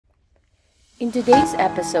In today's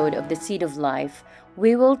episode of The Seed of Life,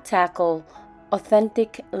 we will tackle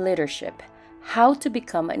authentic leadership, how to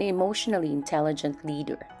become an emotionally intelligent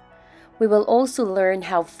leader. We will also learn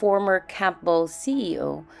how former Campbell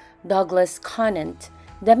CEO Douglas Conant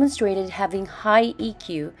demonstrated having high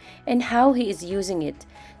EQ and how he is using it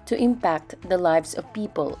to impact the lives of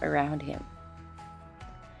people around him.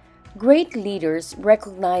 Great leaders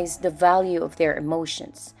recognize the value of their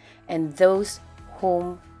emotions and those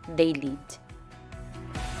whom they lead.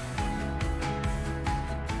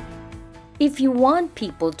 If you want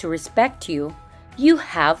people to respect you, you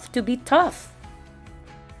have to be tough.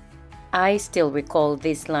 I still recall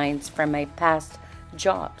these lines from my past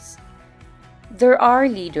jobs. There are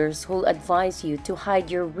leaders who'll advise you to hide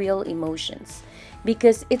your real emotions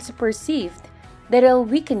because it's perceived that it'll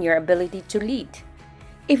weaken your ability to lead.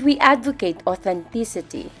 If we advocate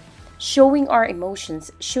authenticity, showing our emotions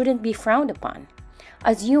shouldn't be frowned upon.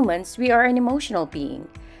 As humans, we are an emotional being.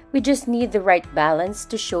 We just need the right balance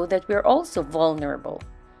to show that we're also vulnerable.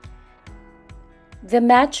 The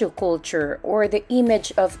macho culture or the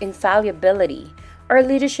image of infallibility are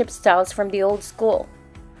leadership styles from the old school.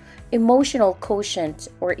 Emotional quotient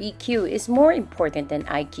or EQ is more important than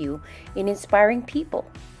IQ in inspiring people.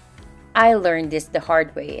 I learned this the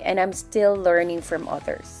hard way and I'm still learning from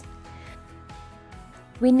others.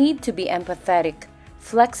 We need to be empathetic,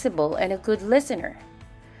 flexible, and a good listener.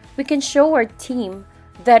 We can show our team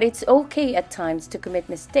that it's okay at times to commit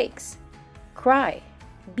mistakes, cry,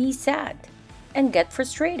 be sad, and get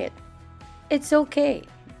frustrated. It's okay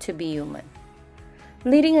to be human.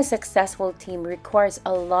 Leading a successful team requires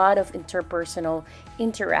a lot of interpersonal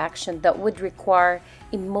interaction that would require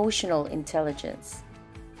emotional intelligence.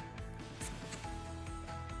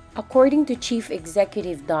 According to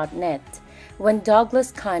chiefexecutive.net, when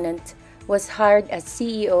Douglas Conant was hired as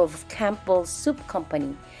CEO of Campbell Soup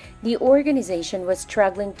Company, the organization was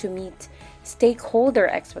struggling to meet stakeholder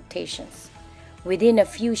expectations. Within a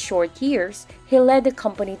few short years, he led the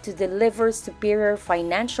company to deliver superior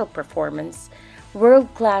financial performance,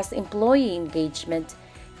 world-class employee engagement,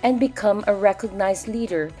 and become a recognized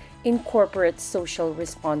leader in corporate social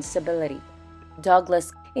responsibility.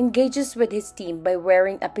 Douglas engages with his team by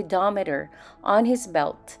wearing a pedometer on his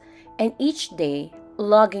belt and each day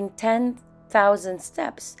logging 10,000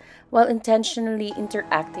 steps while intentionally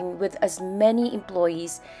interacting with as many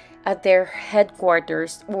employees at their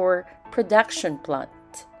headquarters or production plant.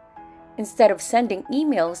 Instead of sending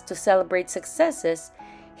emails to celebrate successes,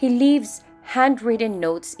 he leaves handwritten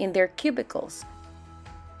notes in their cubicles.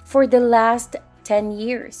 For the last 10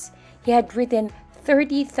 years, he had written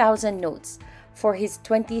 30,000 notes for his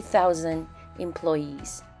 20,000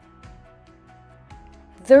 employees.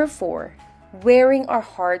 Therefore, wearing our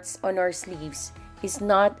hearts on our sleeves is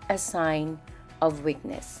not a sign of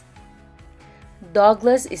weakness.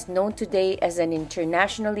 Douglas is known today as an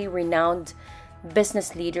internationally renowned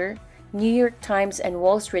business leader, New York Times and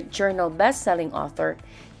Wall Street Journal best-selling author,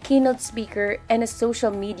 keynote speaker, and a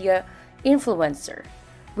social media influencer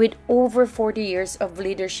with over 40 years of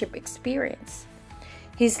leadership experience.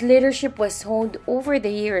 His leadership was honed over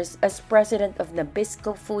the years as president of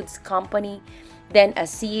Nabisco Foods Company, then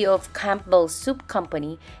as CEO of Campbell Soup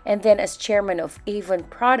Company, and then as chairman of Avon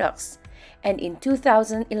Products. And in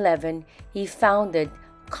 2011, he founded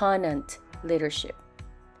Conant Leadership.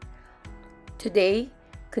 Today,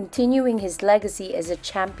 continuing his legacy as a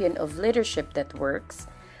champion of leadership that works,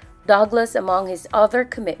 Douglas, among his other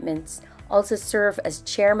commitments, also served as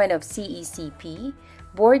chairman of CECP,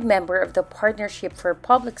 board member of the Partnership for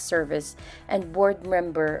Public Service, and board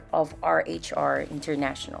member of RHR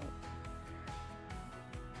International.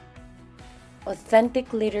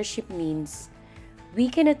 Authentic leadership means we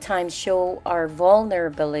can at times show our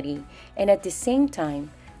vulnerability and at the same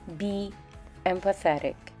time be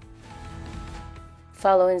empathetic.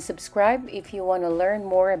 Follow and subscribe if you want to learn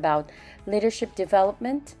more about leadership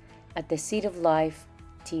development at The Seed of Life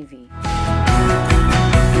TV.